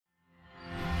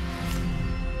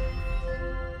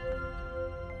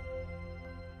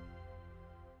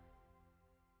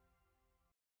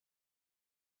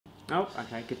Oh,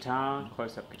 okay, guitar,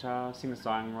 close-up guitar,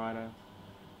 singer-songwriter.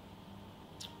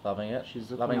 Loving it.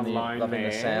 She's loving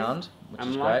the sound, which is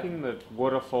great. I'm liking the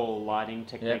waterfall lighting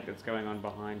technique that's going on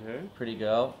behind her. Pretty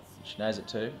girl. She knows it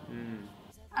too.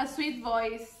 A sweet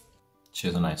voice. She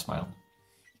has a nice smile.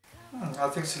 I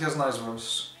think she has a nice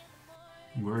voice.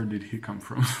 Where did he come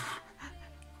from?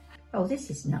 Oh, this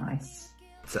is nice.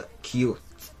 It's a cute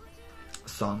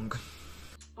song.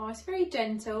 Oh, it's very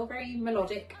gentle, very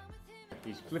melodic.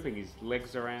 He's flipping his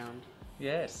legs around.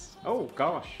 Yes. Oh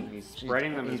gosh, and he's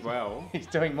spreading them as well. He's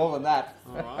doing more than that.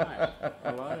 Alright,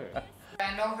 hello.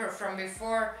 I know her from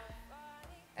before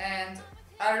and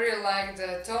I really like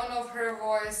the tone of her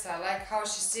voice, I like how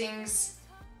she sings.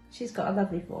 She's got a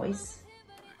lovely voice.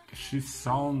 She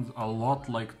sounds a lot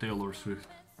like Taylor Swift.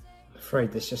 I'm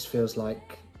afraid this just feels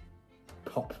like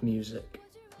pop music.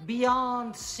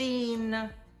 Beyond seen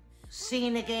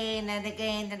again and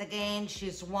again and again,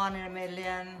 she's one in a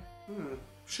million.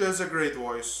 She has a great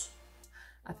voice.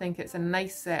 I think it's a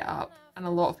nice setup and a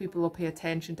lot of people will pay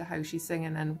attention to how she's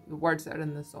singing and the words that are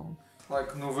in the song.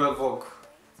 Like Nouvelle Vogue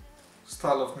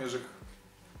style of music.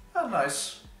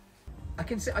 Nice. I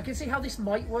can see how this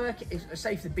might work,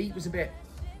 say if the beat was a bit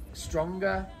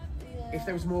stronger, if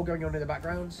there was more going on in the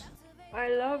background. I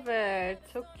love it,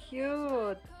 so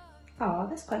cute. Oh,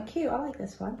 that's quite cute, I like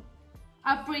this one.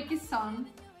 A breaky song.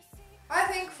 I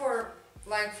think for,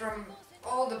 like, from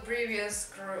all the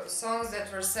previous songs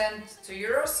that were sent to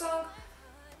Eurosong,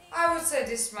 I would say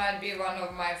this might be one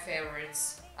of my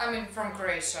favorites. I mean, from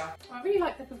Croatia. I really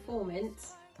like the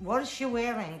performance. What is she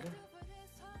wearing?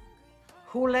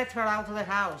 Who let her out of the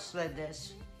house like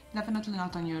this? Definitely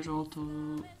not unusual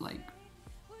to, like,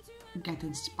 get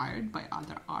inspired by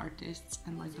other artists,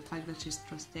 and like the fact that she's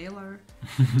just Taylor.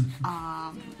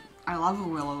 I love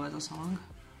Willow as a song.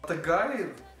 The guy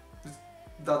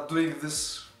that doing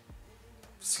this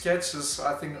sketch is,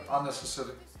 I think,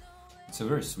 unnecessary. It's a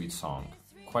very sweet song,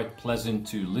 quite pleasant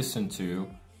to listen to,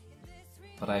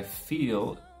 but I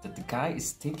feel that the guy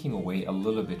is taking away a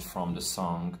little bit from the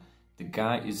song. The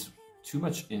guy is too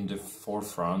much in the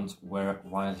forefront,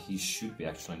 while he should be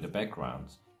actually in the background.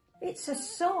 It's a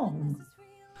song.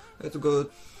 It's good.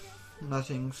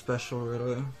 Nothing special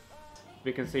really.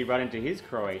 We can see right into his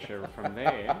Croatia from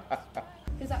there.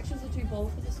 His actions are too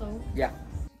bold for the song. Yeah,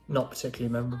 not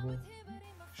particularly memorable.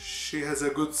 She has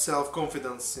a good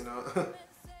self-confidence, you know.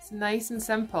 It's nice and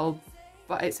simple,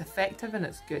 but it's effective and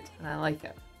it's good, and I like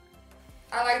it.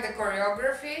 I like the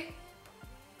choreography,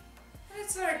 and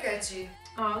it's very catchy.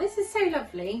 Oh, this is so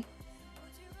lovely.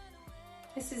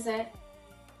 This is it.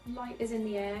 Light is in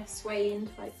the air, swaying.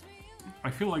 Like. I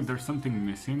feel like there's something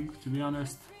missing, to be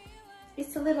honest.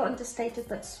 It's a little understated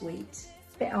but sweet.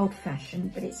 Bit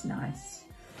old-fashioned, but it's nice.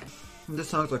 This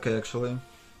sounds okay, actually.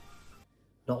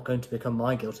 Not going to become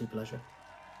my guilty pleasure.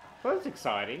 Well, that's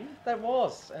exciting. That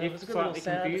was. And it was a good little slightly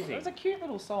sound. confusing. It was a cute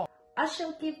little song. I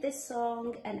shall give this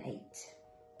song an 8.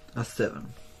 A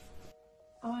 7.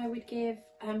 I would give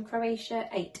Croatia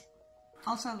 8.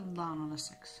 I'll settle down on a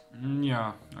 6.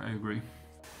 Yeah, I agree.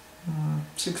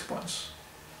 6 points.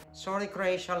 Sorry,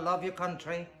 Croatia, love your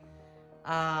country.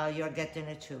 You're getting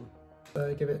it too.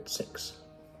 I give it 6.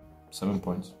 7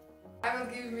 points. I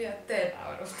will give me a 10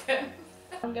 out of 10.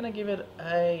 I'm gonna give it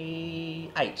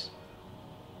a 8.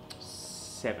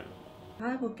 7.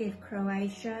 I will give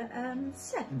Croatia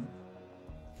 7.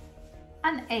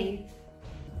 An 8.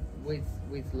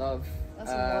 With love.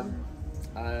 That's a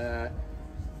 1.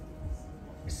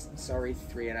 Sorry,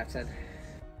 3 out of 10.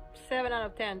 7 out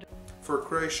of 10. For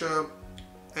Croatia,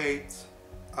 8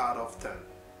 out of 10.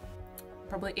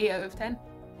 Probably 8 out of 10.